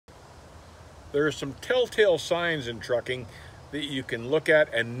There are some telltale signs in trucking that you can look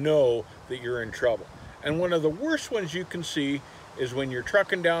at and know that you're in trouble. And one of the worst ones you can see is when you're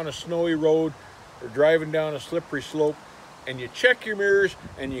trucking down a snowy road or driving down a slippery slope and you check your mirrors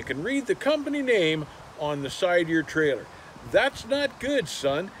and you can read the company name on the side of your trailer. That's not good,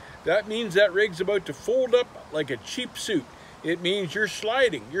 son. That means that rig's about to fold up like a cheap suit. It means you're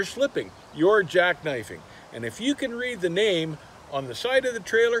sliding, you're slipping, you're jackknifing. And if you can read the name on the side of the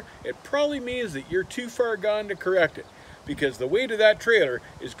trailer, it probably means that you're too far gone to correct it, because the weight of that trailer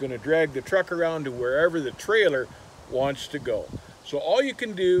is going to drag the truck around to wherever the trailer wants to go. So all you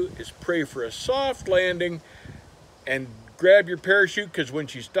can do is pray for a soft landing and grab your parachute, because when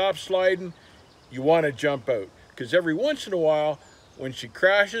she stops sliding, you want to jump out. Because every once in a while, when she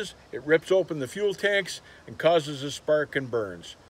crashes, it rips open the fuel tanks and causes a spark and burns.